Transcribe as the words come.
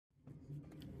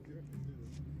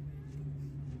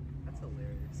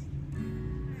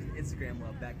Instagram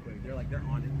love that quick. They're like, they're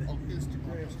on it. Oh,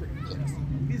 Instagram straight.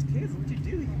 These kids, what you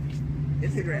do?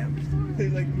 Instagram. They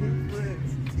like new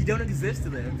friends. You don't exist to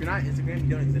them. If you're not Instagram, you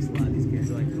don't exist. A lot of these kids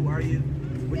are like, who are you?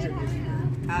 What's your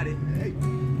Instagram? Howdy. Hey.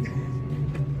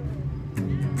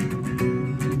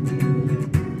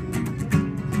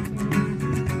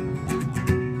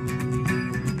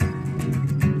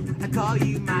 I call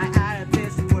you my out of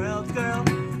this world girl.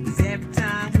 'Cause every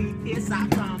time we kiss, I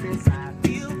promise I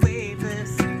feel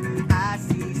weightless. I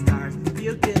see stars,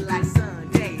 feel good like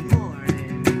Sunday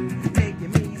morning,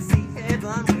 making me see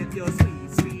heaven with your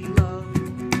sweet, sweet love.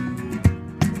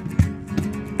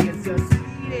 It's your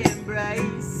sweet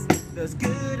embrace, those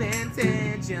good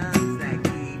intentions that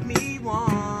keep me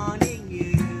wanting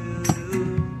you.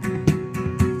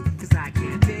 'Cause I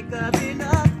can't think of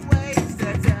enough ways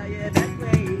to tell you that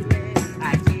lately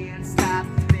I can't stop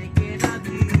thinking of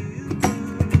you.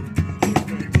 You've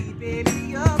been keeping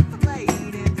me up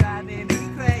late and driving me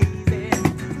crazy.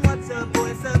 What's a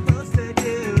boy supposed to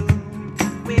do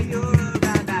when you're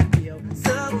around? I feel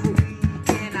so weak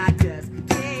and I just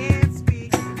can't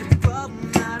speak. It's a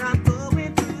problem that I'm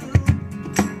going through.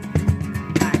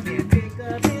 I can't think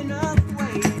of enough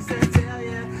ways to tell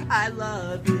you I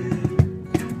love you.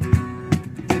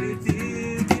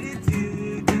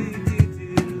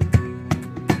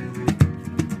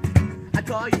 I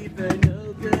call you for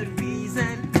no good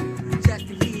reason, just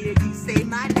to hear you say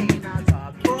my name. I'll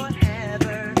talk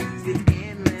forever, speak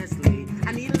endlessly.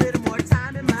 I need a little more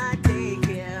time in my day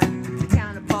here to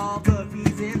count up all the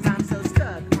reasons I'm so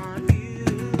stuck on you.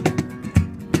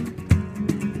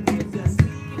 It's a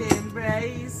sweet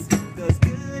embrace, those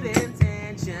good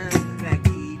intentions that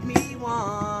keep me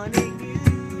wanting you.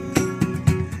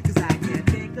 'Cause I can't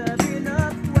think of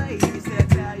enough ways to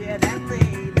tell you that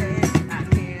lately I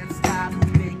can't stop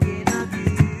thinking of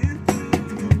you.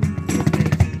 It's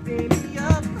been keeping me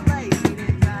up late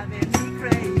and driving me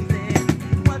crazy.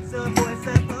 What's a boy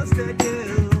supposed to do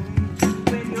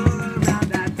when you're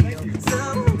around? I feel so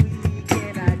weak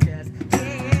and I just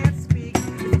can't speak.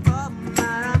 It's a problem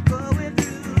that I'm going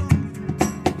through.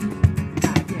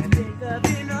 I can't think of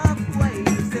enough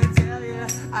ways to tell you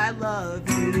I love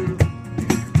you.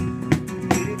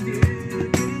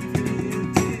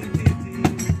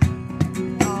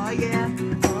 Oh yeah,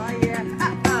 oh yeah,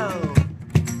 oh.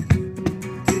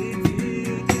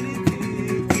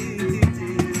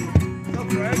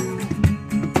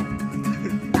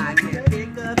 I can't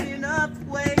think of enough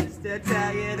ways to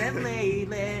tell you that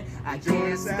lately I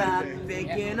can't stop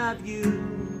thinking of you.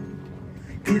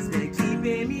 It's been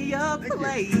keeping me up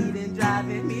late and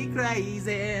driving me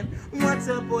crazy. What's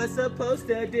a boy supposed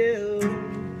to do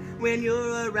when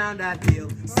you're around? I feel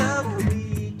so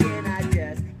weak and I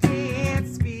just can't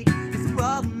speak. It's a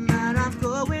problem that I'm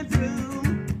going through.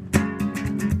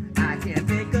 I can't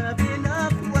think of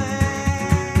enough ways.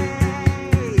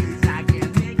 I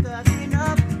can't think of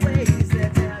enough ways to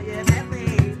tell you that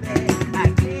lately I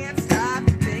can't stop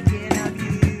thinking of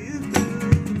you.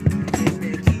 It's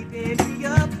been keeping me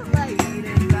up late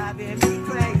and driving me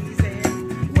crazy.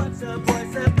 What's a boy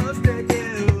supposed to do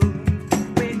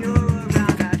when you're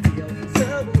around? I feel so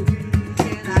weak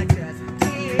and I just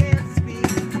can't speak.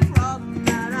 A problem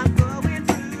that I'm going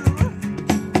through.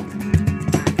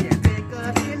 I can't think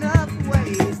of enough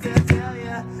ways to tell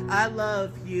you I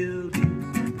love you.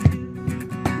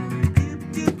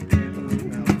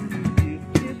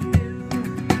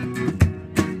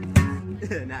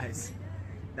 Nice.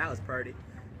 That was party.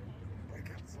 I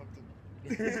got something.